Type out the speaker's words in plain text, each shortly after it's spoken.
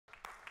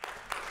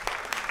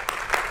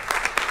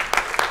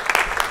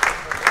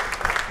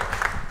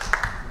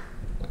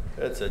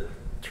It's a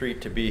treat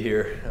to be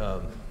here.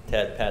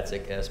 Tad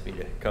Patzik asked me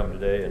to come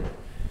today, and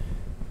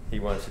he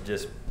wants to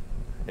just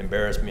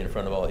embarrass me in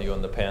front of all of you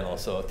on the panel.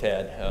 So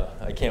Tad,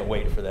 I can't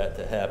wait for that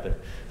to happen.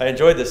 I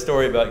enjoyed the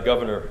story about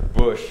Governor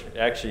Bush.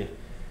 Actually,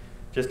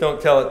 just don't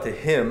tell it to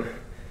him,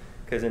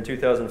 because in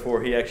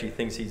 2004 he actually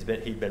thinks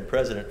he'd been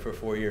president for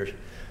 4 years.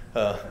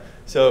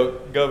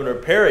 So Governor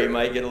Perry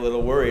might get a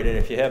little worried, and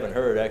if you haven't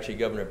heard, actually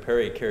Governor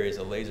Perry carries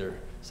a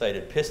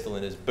laser-sighted pistol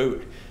in his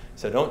boot.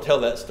 So don't tell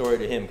that story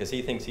to him, because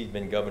he thinks he's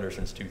been governor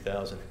since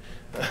 2000.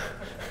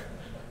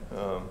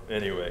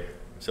 Anyway,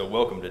 so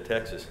welcome to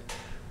Texas.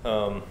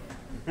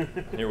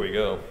 Here we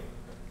go.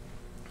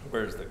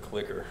 Where's the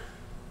clicker?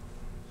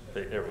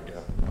 There we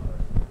go.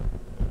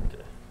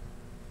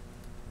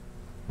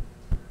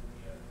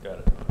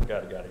 Okay.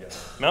 Got it.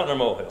 Mountain or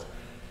molehill?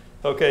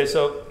 Okay,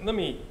 so let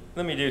me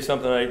do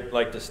something. I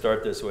like to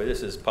start this way.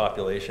 This is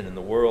population in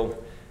the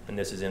world, and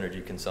this is energy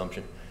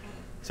consumption.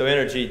 So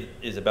energy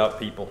is about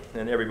people,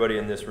 and everybody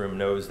in this room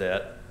knows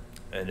that.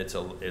 And it's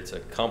a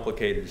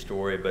complicated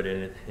story, but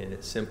in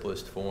its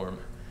simplest form,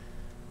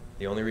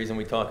 the only reason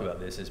we talk about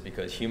this is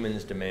because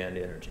humans demand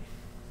energy.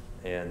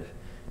 And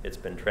it's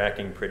been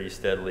tracking pretty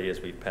steadily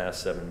as we've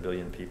passed 7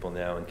 billion people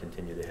now and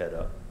continue to head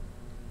up.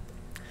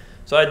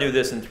 So I do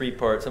this in 3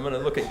 parts. I'm going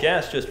to look at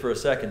gas just for a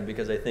second,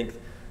 because I think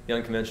the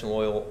unconventional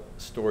oil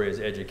story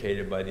is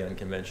educated by the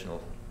unconventional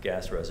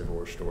gas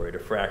reservoir story, to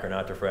frack or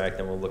not to frack.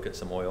 Then we'll look at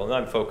some oil. And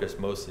I'm focused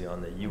mostly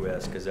on the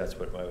U.S. because that's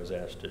what I was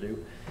asked to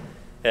do.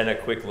 And a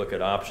quick look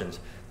at options.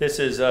 This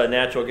is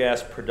natural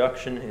gas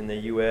production in the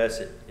U.S.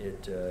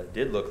 It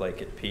did look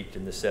like it peaked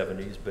in the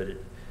 70s, but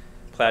it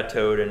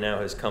plateaued and now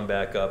has come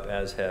back up,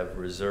 as have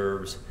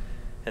reserves,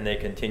 and they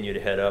continue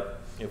to head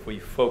up. If we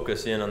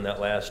focus in on that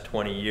last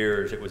 20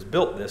 years, it was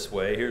built this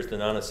way. Here's the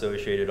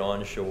non-associated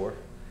onshore,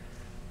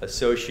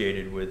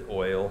 associated with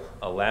oil,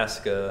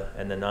 Alaska,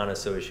 and the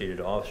non-associated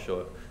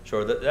offshore.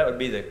 That would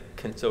be the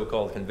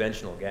so-called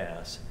conventional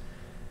gas.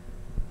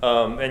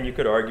 And you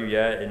could argue,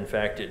 yeah, in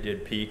fact, it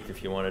did peak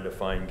if you wanted to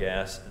find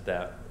gas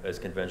that as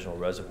conventional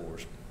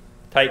reservoirs.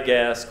 Tight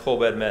gas, coal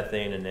bed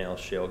methane, and now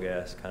shale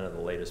gas, kind of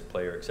the latest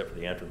player, except for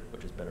the Antrim,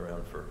 which has been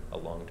around for a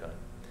long time.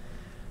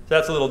 So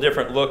that's a little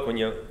different look when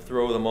you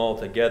throw them all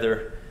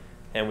together,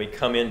 and we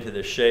come into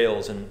the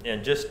shales.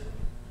 And just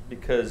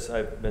because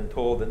I've been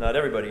told that not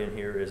everybody in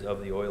here is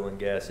of the oil and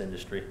gas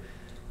industry,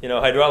 you know,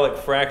 hydraulic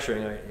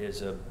fracturing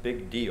is a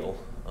big deal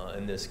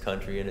in this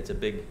country, and it's a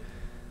big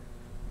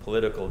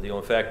political deal.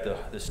 In fact,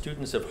 the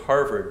students of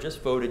Harvard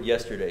just voted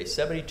yesterday,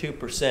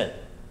 72%,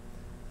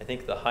 I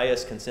think the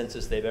highest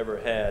consensus they've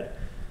ever had,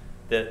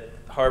 that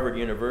Harvard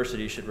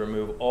University should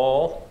remove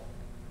all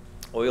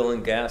oil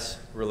and gas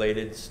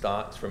related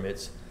stocks from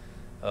its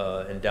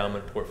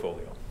endowment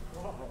portfolio.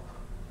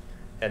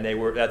 And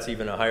that's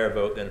even a higher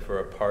vote than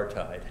for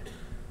apartheid.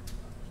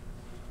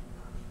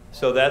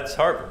 So that's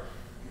Harvard.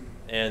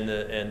 And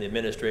the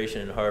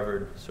administration in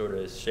Harvard sort of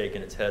is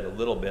shaking its head a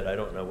little bit. I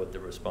don't know what the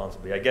response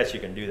will be. I guess you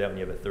can do that when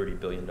you have a $30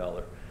 billion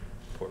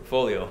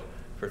portfolio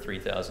for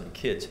 3,000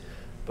 kids.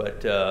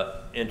 But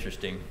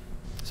interesting.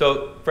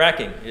 So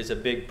fracking is a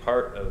big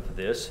part of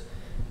this.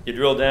 You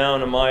drill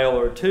down a mile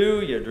or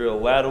two. You drill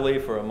laterally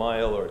for a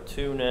mile or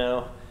two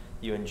now.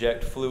 You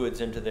inject fluids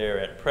into there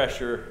at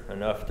pressure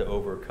enough to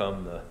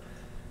overcome the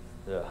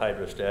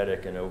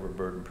hydrostatic and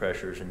overburden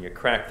pressures, and you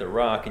crack the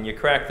rock. And you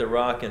crack the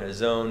rock in a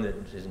zone that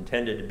is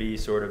intended to be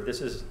sort of,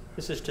 this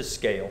is to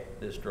scale,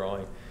 this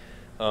drawing.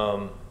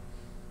 You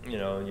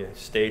know, you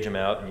stage them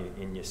out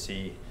and you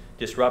see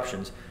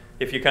disruptions.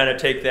 If you kind of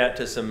take that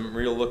to some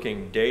real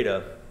looking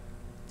data,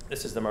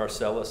 this is the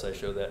Marcellus, I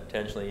show that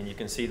intentionally, and you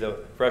can see the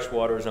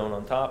freshwater zone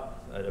on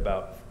top at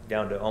about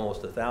down to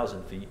almost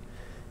 1,000 feet.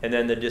 And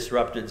then the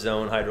disrupted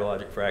zone,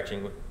 hydrologic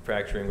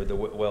fracturing with the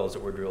wells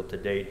that were drilled to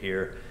date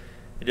here,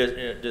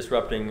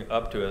 disrupting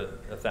up to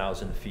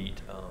 1,000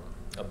 feet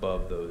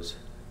above those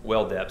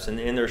well depths. And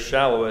in their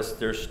shallowest,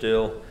 they're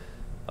still,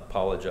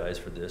 apologize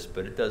for this,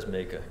 but it does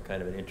make a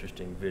kind of an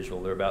interesting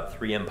visual. They're about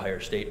 3 Empire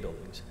State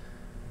Buildings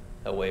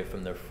away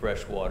from the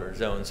freshwater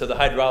zone. So the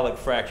hydraulic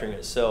fracturing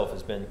itself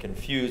has been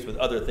confused with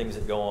other things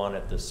that go on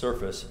at the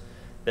surface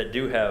that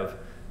do have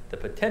the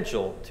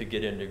potential to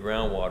get into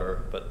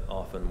groundwater, but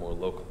often more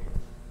locally.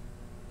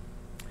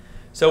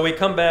 So we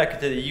come back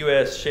to the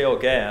U.S. shale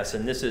gas,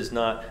 and this is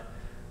not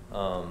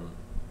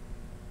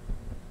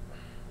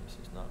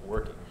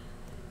working.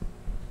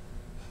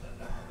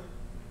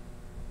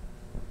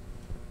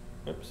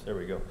 Oops, there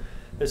we go.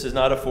 This is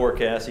not a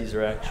forecast. These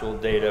are actual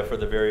data for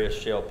the various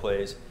shale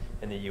plays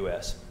in the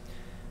U.S.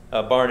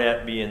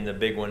 Barnett being the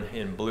big one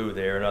in blue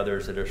there, and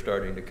others that are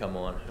starting to come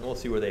on. And we'll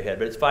see where they head.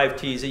 But it's 5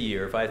 T's a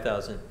year,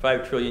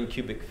 5 trillion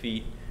cubic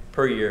feet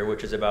per year,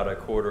 which is about a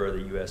quarter of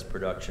the U.S.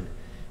 production,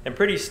 and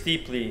pretty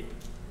steeply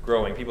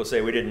growing. People say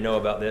we didn't know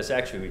about this.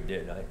 Actually, we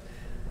did. I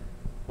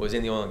was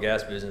in the oil and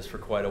gas business for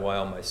quite a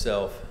while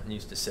myself, and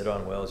used to sit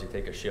on wells. You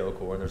take a shale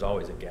core, and there's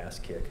always a gas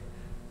kick.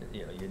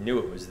 You know, you knew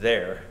it was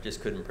there,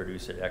 just couldn't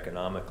produce it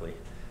economically,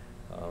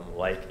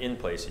 like in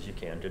places you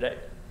can today.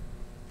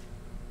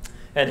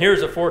 And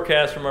here's a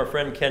forecast from our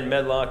friend Ken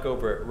Medlock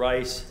over at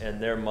Rice and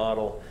their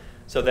model.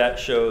 So that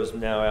shows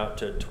now out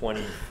to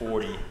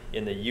 2040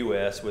 in the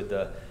US with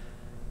the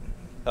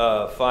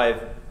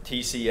 5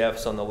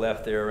 TCFs on the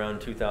left there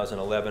around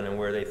 2011, and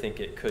where they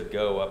think it could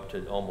go up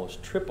to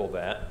almost triple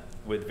that,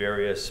 with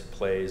various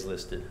plays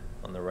listed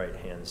on the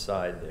right-hand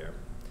side there.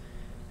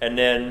 And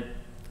then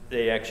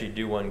they actually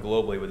do one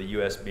globally, with the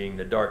US being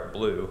the dark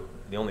blue,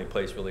 the only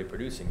place really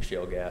producing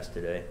shale gas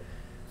today.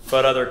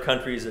 But other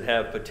countries that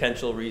have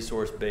potential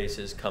resource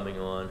bases coming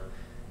on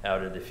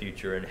out of the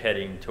future and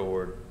heading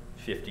toward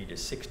 50 to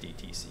 60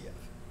 TCF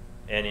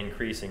and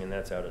increasing, and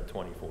that's out at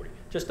 2040.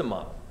 Just a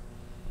model.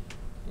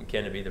 And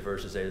Ken would be the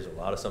first to say there's a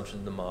lot of assumptions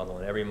in the model,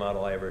 and every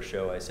model I ever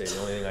show, I say the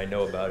only thing I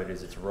know about it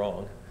is it's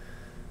wrong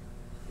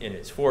in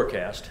its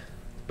forecast,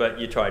 but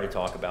you try to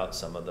talk about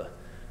some of the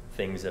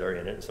things that are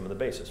in it and some of the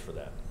basis for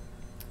that.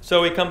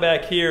 So we come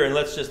back here, and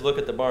let's just look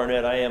at the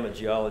Barnett. I am a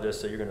geologist,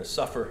 so you're going to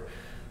suffer,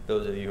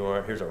 those of you who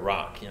aren't. Here's a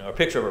rock, a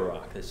picture of a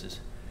rock. This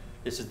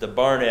is the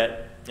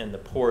Barnett and the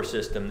pore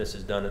system. This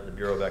is done at the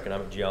Bureau of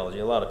Economic Geology.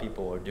 A lot of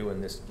people are doing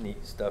this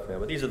neat stuff now,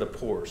 but these are the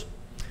pores.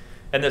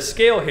 And the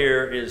scale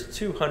here is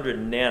 200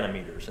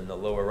 nanometers in the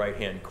lower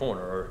right-hand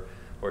corner,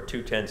 or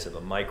 0.2 of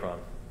a micron.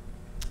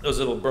 Those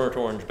little burnt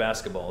orange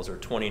basketballs are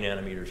 20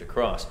 nanometers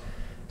across.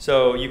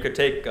 So you could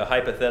take a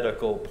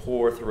hypothetical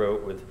pore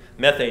throat with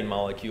methane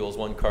molecules,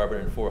 1 carbon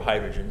and 4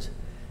 hydrogens,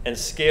 and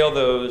scale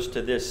those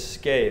to this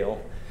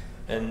scale.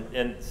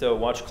 And so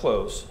watch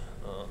close.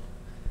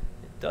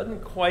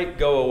 Doesn't quite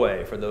go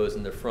away for those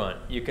in the front.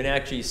 You can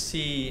actually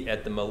see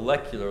at the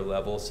molecular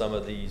level some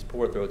of these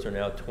pore throats are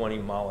now 20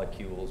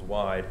 molecules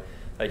wide.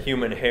 A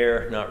human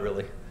hair, not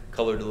really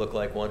colored to look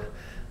like one,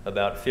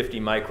 about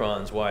 50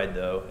 microns wide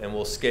though, and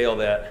we'll scale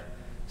that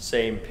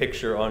same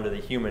picture onto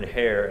the human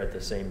hair at the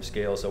same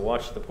scale. So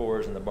watch the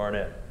pores in the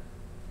Barnett.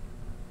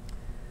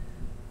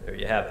 There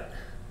you have it.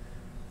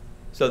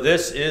 So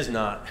this is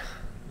not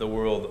the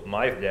world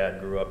my dad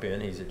grew up in,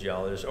 he's a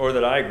geologist, or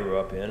that I grew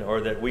up in, or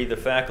that we, the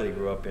faculty,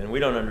 grew up in. We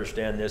don't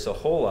understand this a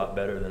whole lot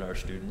better than our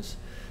students.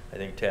 I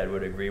think Tad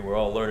would agree. We're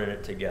all learning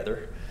it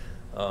together.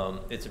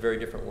 It's a very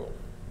different world.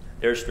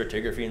 There's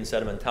stratigraphy and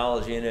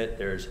sedimentology in it.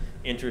 There's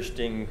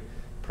interesting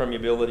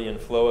permeability and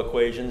flow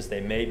equations.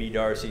 They may be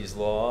Darcy's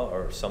law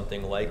or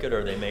something like it,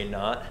 or they may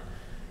not,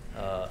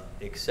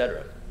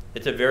 etc.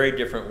 It's a very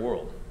different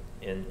world,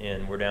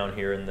 and we're down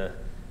here in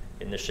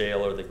the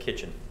shale or the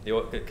kitchen.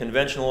 The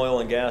conventional oil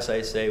and gas,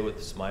 I say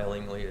with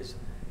smilingly,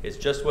 is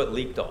just what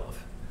leaked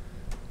off.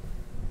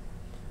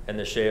 And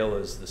the shale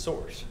is the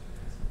source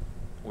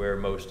where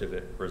most of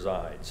it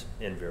resides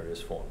in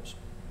various forms.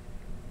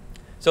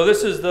 So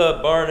this is the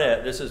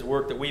Barnett. This is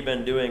work that we've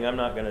been doing. I'm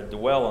not going to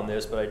dwell on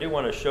this, but I do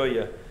want to show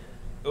you,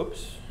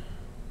 oops,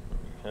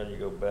 how do you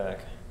go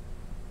back?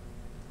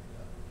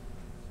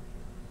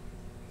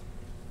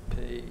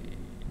 Page,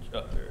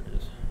 oh, there it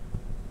is.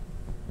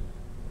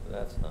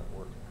 That's not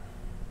working.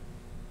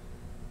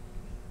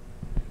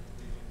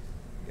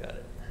 Got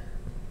it.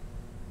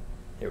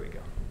 Here we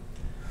go.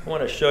 I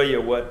want to show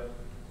you what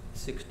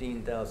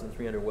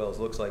 16,300 wells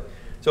looks like.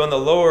 So in the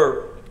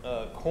lower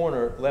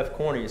corner, left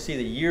corner, you see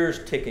the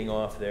years ticking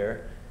off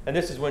there. And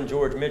this is when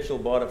George Mitchell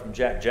bought it from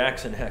Jack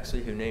Jackson,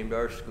 actually, who named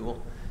our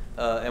school,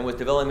 and was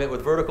developing it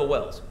with vertical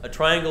wells, a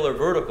triangular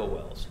vertical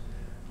wells.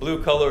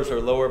 Blue colors are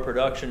lower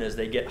production. As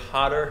they get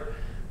hotter,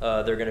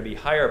 they're going to be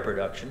higher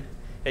production.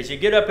 As you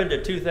get up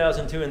into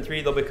 2002 and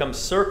 3, they'll become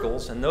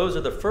circles, and those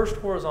are the first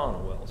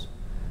horizontal wells.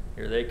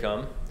 Here they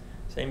come,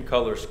 same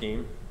color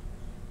scheme.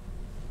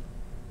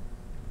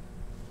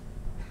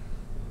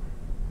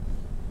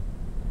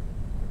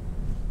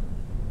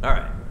 All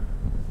right,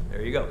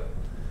 there you go.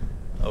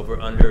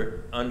 Over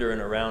under and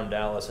around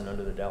Dallas and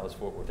under the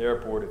Dallas-Fort Worth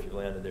Airport if you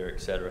landed there,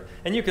 etc.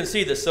 And you can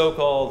see the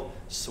so-called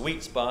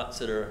sweet spots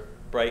that are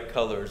bright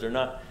colors. They're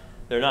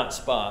not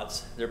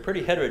spots. They're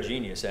pretty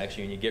heterogeneous,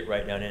 actually, when you get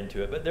right down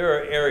into it. But there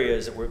are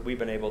areas that we've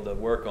been able to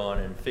work on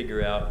and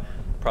figure out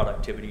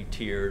productivity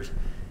tiers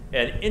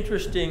and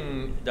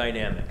interesting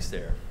dynamics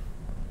there.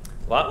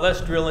 A lot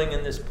less drilling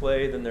in this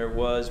play than there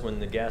was when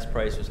the gas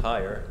price was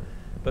higher,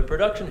 but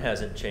production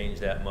hasn't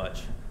changed that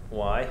much.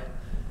 Why?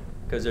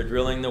 Because they're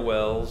drilling the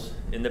wells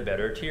in the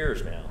better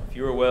tiers now.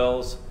 Fewer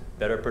wells,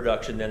 better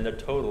production than the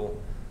total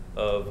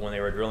of when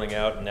they were drilling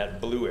out in that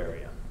blue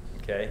area.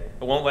 Okay?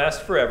 It won't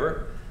last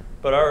forever.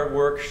 But our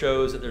work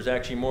shows that there's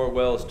actually more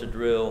wells to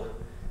drill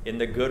in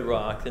the good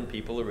rock than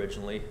people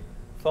originally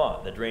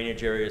thought. The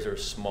drainage areas are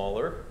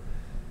smaller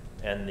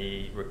and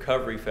the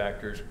recovery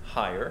factors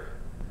higher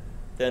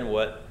than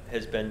what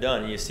has been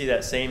done. And you see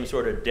that same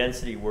sort of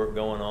density work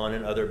going on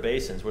in other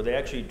basins where they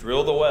actually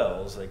drill the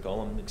wells. They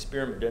call them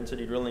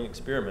density drilling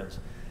experiments.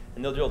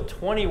 And they'll drill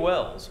 20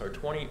 wells, or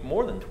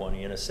more than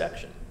 20 in a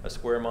section, a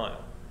square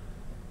mile,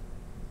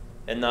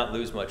 and not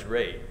lose much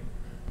rate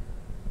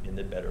in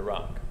the better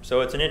rock.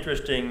 So it's an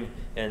interesting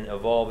and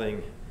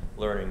evolving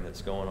learning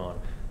that's going on.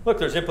 Look,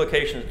 there's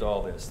implications to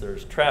all this.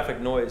 There's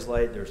traffic noise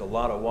light. There's a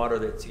lot of water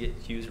that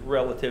gets used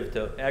relative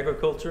to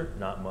agriculture,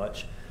 not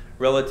much.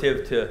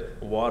 Relative to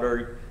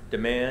water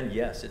demand,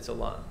 yes, it's a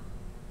lot.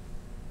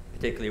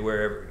 particularly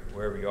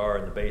wherever you are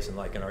in the basin,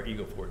 like in our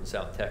Eagle Ford in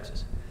South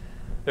Texas.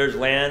 There's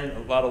land,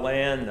 a lot of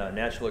land,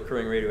 natural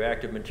occurring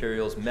radioactive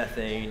materials,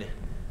 methane,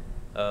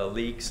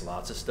 leaks,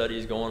 lots of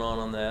studies going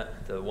on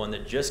that. The one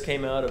that just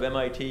came out of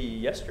MIT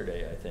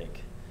yesterday, I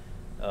think,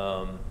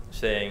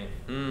 saying,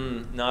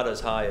 not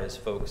as high as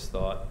folks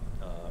thought,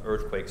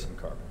 earthquakes and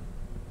carbon.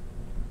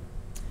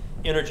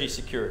 Energy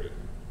security.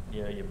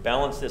 You know, you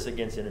balance this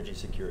against energy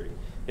security.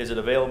 Is it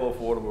available,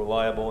 affordable,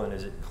 reliable, and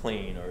is it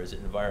clean, or is it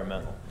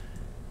environmental?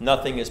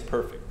 Nothing is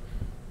perfect.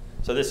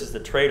 So this is the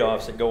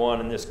trade-offs that go on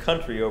in this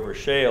country over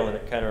shale, and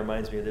it kind of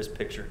reminds me of this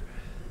picture.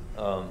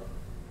 I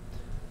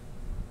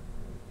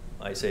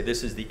say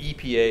this is the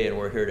EPA, and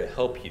we're here to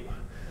help you.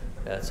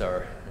 That's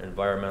our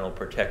Environmental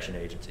Protection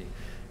Agency.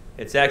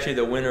 It's actually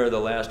the winner of the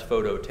last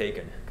photo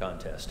taken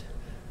contest.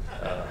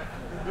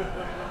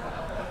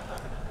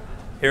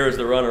 Here is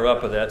the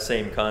runner-up of that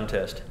same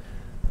contest.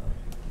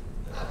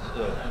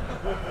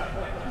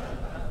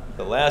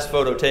 The last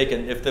photo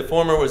taken, if the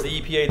former was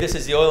the EPA, this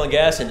is the oil and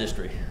gas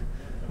industry.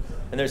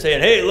 And they're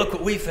saying, hey, look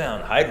what we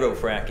found,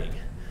 hydrofracking.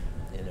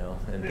 You know,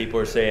 and people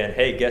are saying,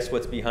 hey, guess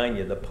what's behind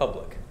you, the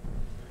public.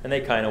 And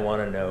they kind of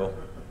want to know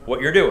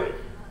what you're doing,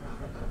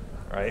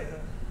 right?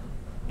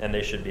 And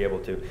they should be able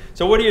to.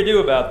 So what do you do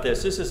about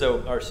this? This is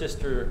our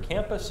sister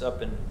campus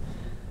up in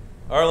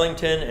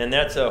Arlington, and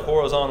that's a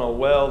horizontal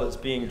well that's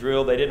being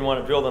drilled. They didn't want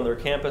it drilled on their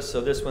campus,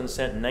 so this one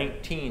sent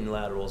 19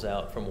 laterals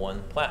out from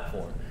one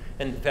platform.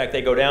 And in fact,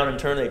 they go down and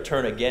turn, they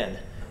turn again.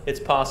 It's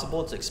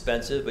possible, it's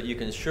expensive, but you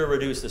can sure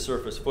reduce the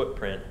surface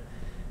footprint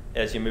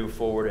as you move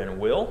forward and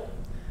will.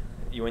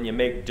 When you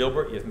make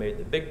Dilbert, you've made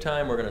the big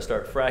time. We're going to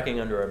start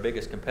fracking under our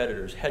biggest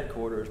competitor's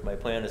headquarters. My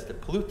plan is to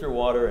pollute their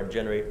water and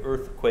generate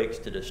earthquakes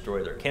to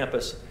destroy their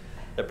campus.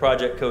 The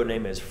project code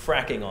name is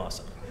Fracking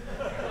Awesome.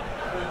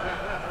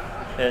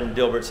 And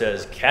Dilbert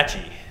says,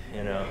 catchy,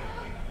 you know.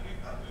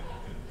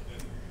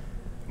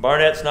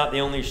 Barnett's not the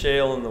only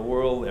shale in the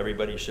world.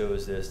 Everybody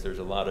shows this. There's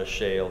a lot of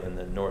shale in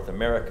the North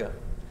America.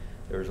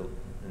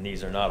 And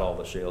these are not all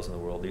the shales in the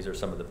world. These are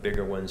some of the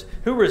bigger ones.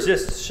 Who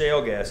resists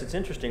shale gas? It's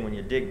interesting when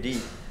you dig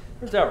deep.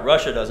 Turns out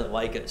Russia doesn't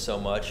like it so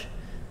much.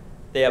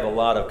 They have a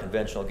lot of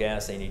conventional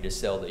gas they need to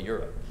sell to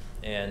Europe.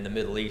 And the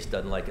Middle East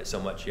doesn't like it so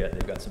much yet.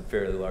 They've got some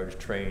fairly large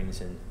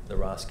trains in the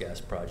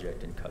Rosgas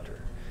project in Qatar.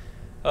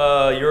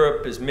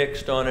 Europe is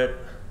mixed on it.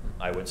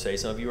 I would say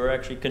some of you are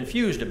actually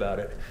confused about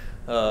it,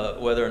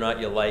 whether or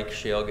not you like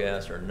shale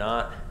gas or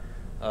not.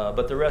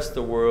 But the rest of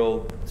the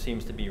world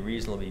seems to be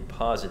reasonably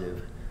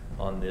positive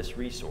on this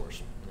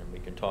resource. And we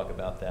can talk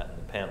about that in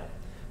the panel.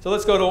 So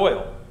let's go to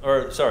oil,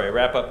 or sorry,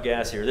 wrap up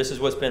gas here. This is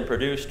what's been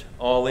produced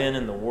all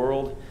in the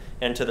world.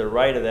 And to the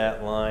right of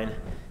that line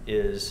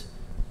is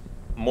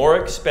more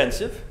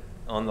expensive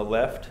on the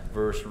left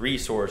versus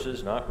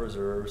resources, not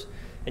reserves.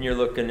 And you're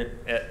looking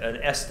at an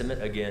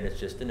estimate, again, it's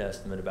just an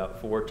estimate, about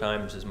 4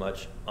 times as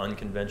much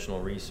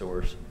unconventional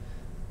resource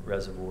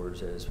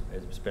reservoirs as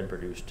has been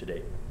produced to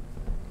date.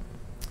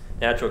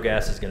 Natural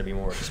gas is going to be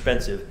more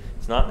expensive.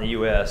 It's not in the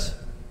US.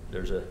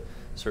 There's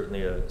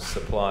certainly a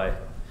supply.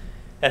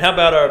 And how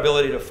about our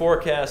ability to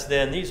forecast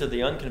then? These are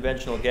the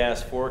unconventional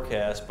gas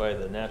forecasts by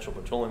the Natural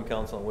Petroleum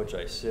Council, on which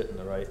I sit in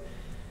the right,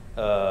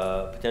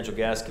 Potential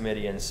Gas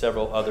Committee, and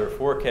several other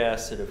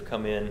forecasts that have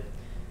come in.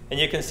 And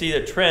you can see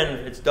the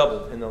trend, it's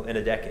doubled in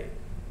a decade.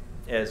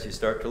 As you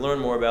start to learn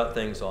more about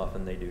things,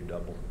 often they do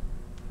double.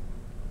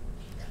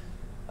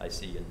 I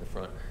see in the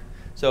front.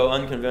 So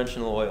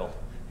unconventional oil.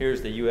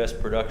 Here's the US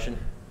production.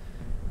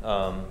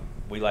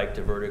 We like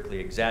to vertically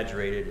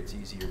exaggerate it. It's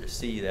easier to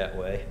see that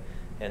way.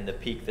 And the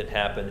peak that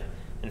happened,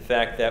 in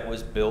fact, that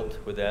was built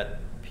with that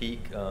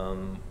peak,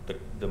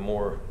 the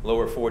more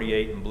lower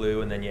 48 in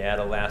blue, and then you add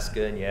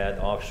Alaska and you add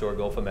offshore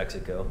Gulf of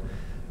Mexico.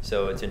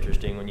 So it's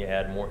interesting when you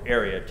add more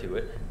area to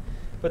it.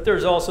 But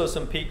there's also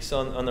some peaks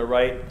on the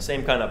right,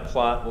 same kind of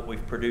plot, what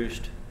we've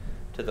produced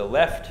to the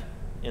left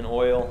in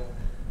oil,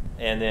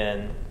 and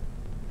then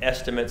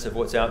estimates of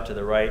what's out to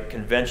the right.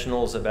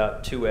 Conventional's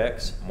about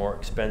 2x, more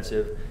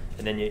expensive.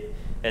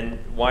 And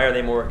why are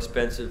they more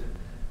expensive?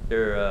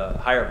 They're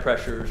higher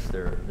pressures,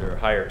 they're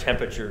higher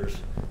temperatures,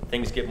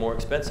 things get more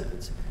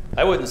expensive.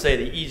 I wouldn't say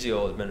the easy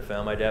oil has been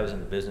found. My dad was in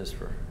the business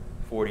for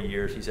 40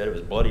 years. He said it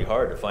was bloody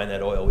hard to find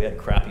that oil. We had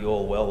crappy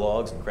old well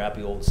logs and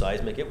crappy old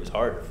seismic. It was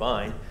hard to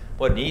find. It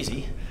wasn't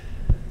easy.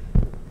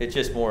 It's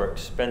just more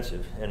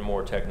expensive and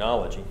more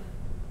technology.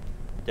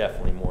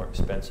 Definitely more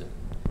expensive.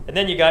 And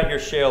then you got your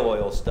shale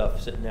oil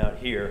stuff sitting out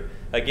here.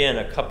 Again,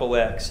 a couple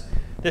X.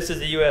 This is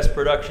the US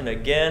production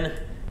again.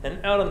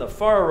 And out on the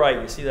far right,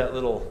 you see that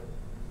little,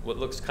 what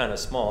looks kind of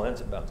small.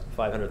 That's about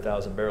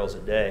 500,000 barrels a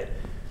day.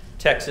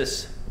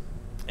 Texas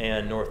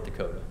and North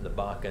Dakota, the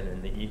Bakken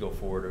and the Eagle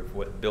Ford of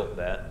what built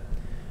that.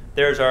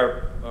 There's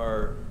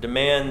our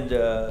demand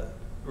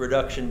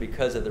reduction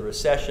because of the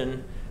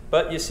recession,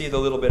 but you see the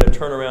little bit of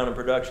turnaround in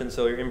production,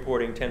 so you're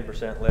importing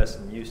 10% less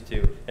than you used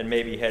to, and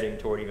maybe heading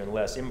toward even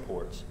less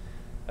imports.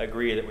 I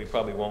agree that we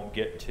probably won't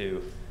get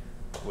to,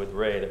 with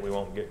Ray, that we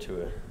won't get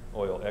to an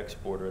oil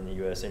exporter in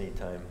the US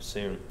anytime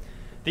soon.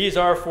 These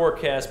are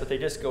forecasts, but they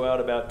just go out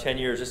about 10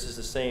 years. This is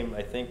the same,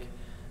 I think,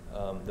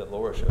 that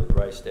Laura showed, the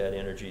Rystad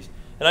Energies.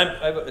 And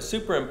I've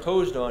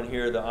superimposed on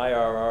here the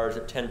IRRs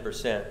at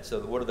 10%. So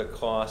what are the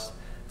costs?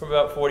 From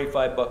about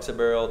 45 bucks a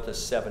barrel to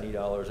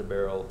 $70 a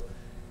barrel.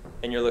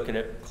 And you're looking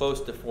at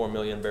close to 4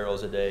 million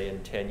barrels a day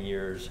in 10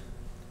 years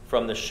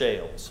from the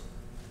shales,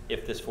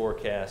 if this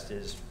forecast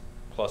is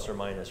plus or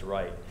minus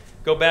right.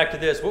 Go back to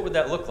this, what would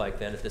that look like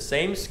then at the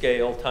same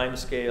scale, time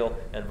scale,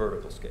 and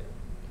vertical scale?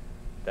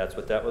 That's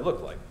what that would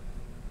look like.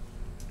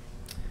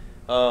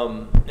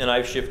 And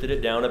I've shifted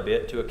it down a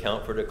bit to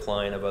account for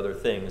decline of other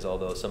things,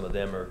 although some of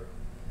them are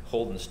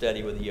holding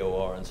steady with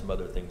EOR and some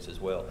other things as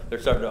well. They're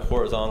starting to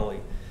horizontally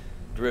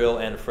drill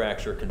and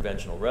fracture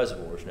conventional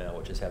reservoirs now,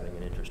 which is having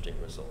an interesting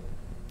result.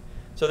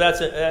 So that's,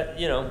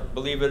 you know,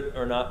 believe it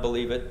or not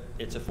believe it,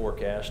 it's a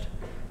forecast.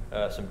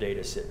 Some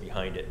data sit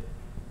behind it.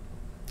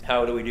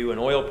 How do we do an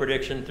oil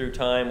prediction through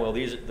time? Well,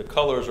 the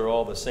colors are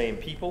all the same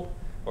people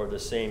or the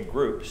same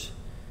groups.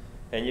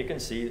 And you can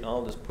see,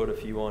 I'll just put a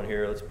few on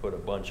here. Let's put a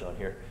bunch on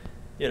here.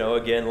 You know,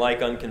 again,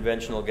 like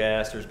unconventional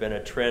gas, there's been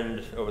a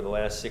trend over the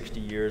last 60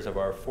 years of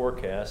our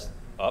forecast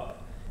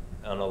up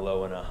on a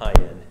low and a high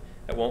end.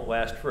 It won't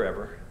last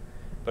forever,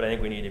 but I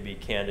think we need to be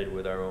candid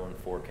with our own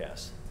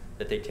forecasts,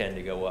 that they tend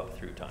to go up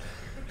through time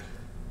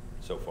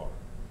so far.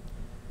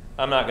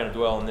 I'm not going to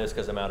dwell on this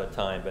because I'm out of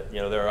time, but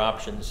you know, there are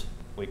options.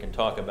 We can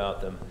talk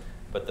about them,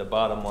 but the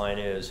bottom line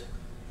is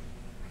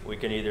we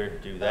can either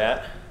do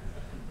that,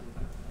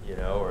 you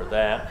know, or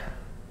that.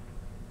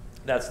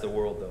 That's the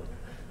world, though.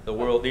 The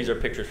world, these are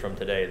pictures from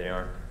today. They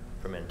aren't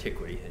from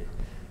antiquity.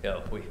 You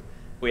know,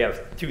 we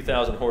have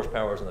 2,000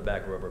 horsepower on the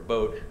back of our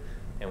boat,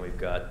 and we've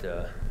got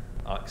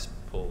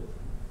ox-pulled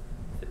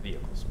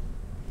vehicles.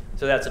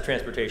 So that's the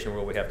transportation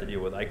world we have to deal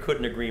with. I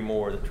couldn't agree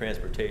more that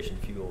transportation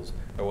fuels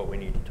are what we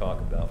need to talk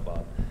about,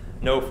 Bob.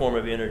 No form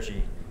of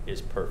energy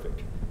is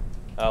perfect.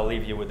 I'll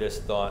leave you with this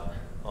thought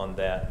on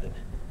that.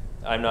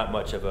 I'm not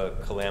much of a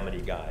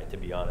calamity guy, to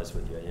be honest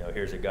with you. You know,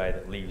 here's a guy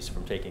that leaves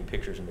from taking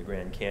pictures in the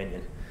Grand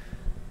Canyon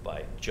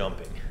by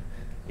jumping.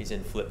 He's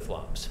in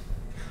flip-flops.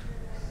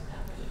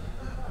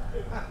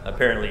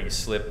 Apparently he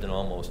slipped and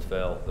almost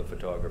fell, the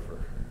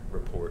photographer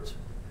reports.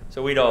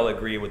 So we'd all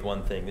agree with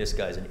one thing: this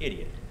guy's an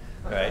idiot,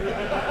 right?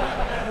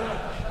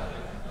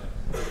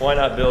 Why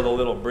not build a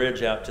little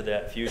bridge out to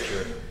that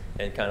future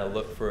and kind of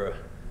look for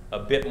a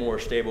bit more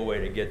stable way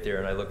to get there?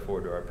 And I look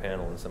forward to our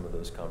panel and some of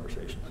those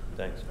conversations.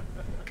 Thanks.